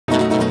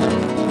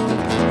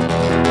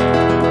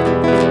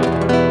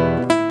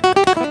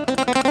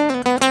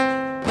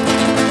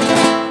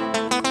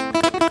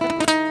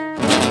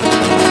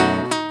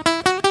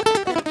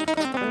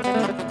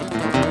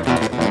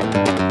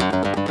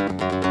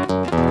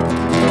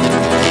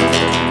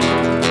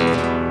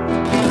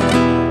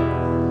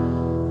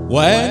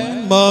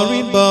When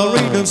marimba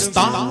rhythm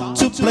start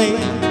to play,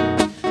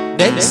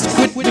 dance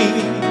with me,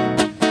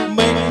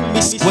 make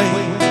me sway.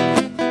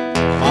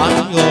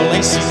 On your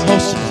lazy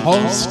motion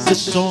holds the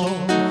song,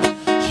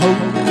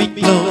 hold me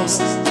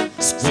close,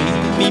 sway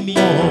me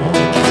more.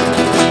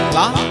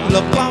 Like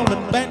a cloud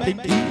and bending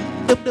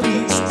in the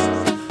breeze,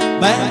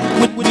 bend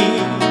with me,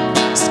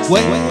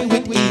 sway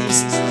with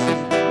ease.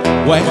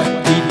 When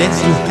we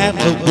dance you have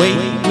a way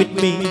with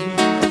me,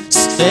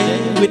 stay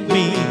with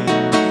me,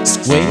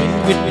 sway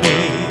with me.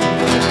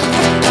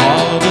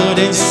 All the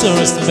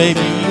dancers may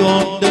be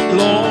on the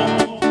floor,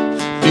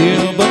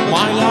 yeah, but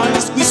my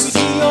eyes we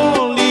see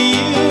only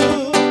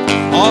you.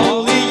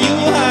 Only you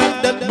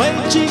have that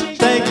magic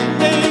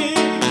technique.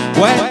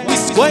 When we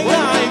sway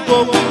I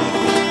go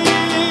weak.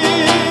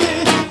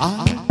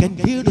 I can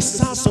hear the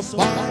sounds of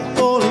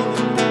violin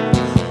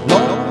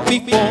long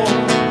before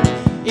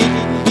it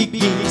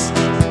begins.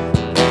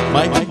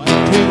 My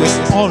feel is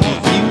only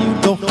you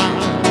know how.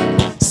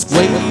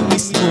 Sway me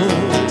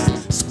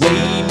smooth,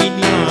 sway me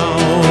now.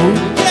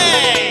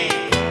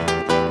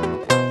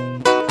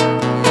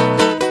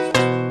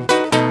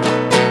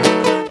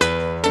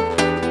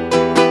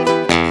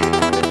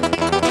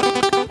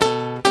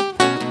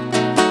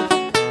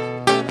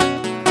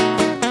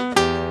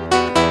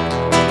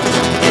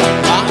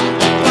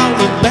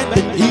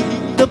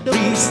 In the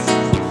breeze,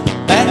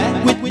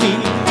 bend with me,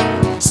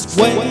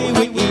 sway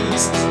with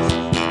ease.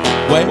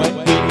 When we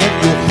end,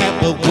 you have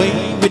a way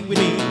with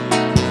me,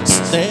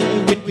 stay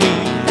with me,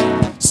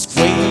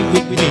 sway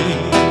with me.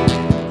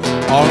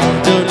 All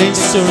the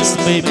dancers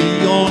may be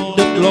on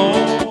the floor,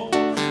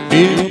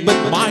 yeah, but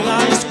my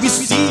eyes we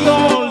see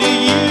only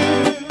you.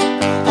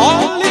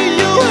 Only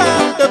you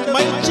have the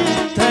magic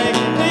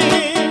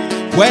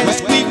technique. When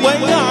we way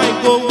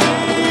I go.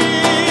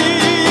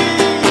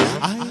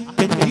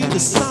 The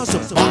sounds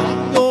of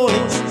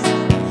violins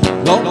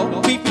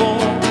long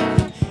before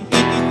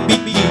it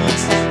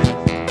begins.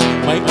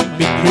 Make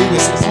me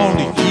curious,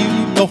 only you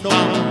know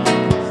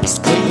how.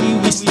 Sway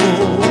me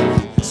slow,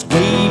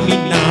 sway me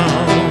now.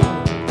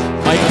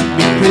 Make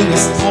me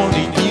curious.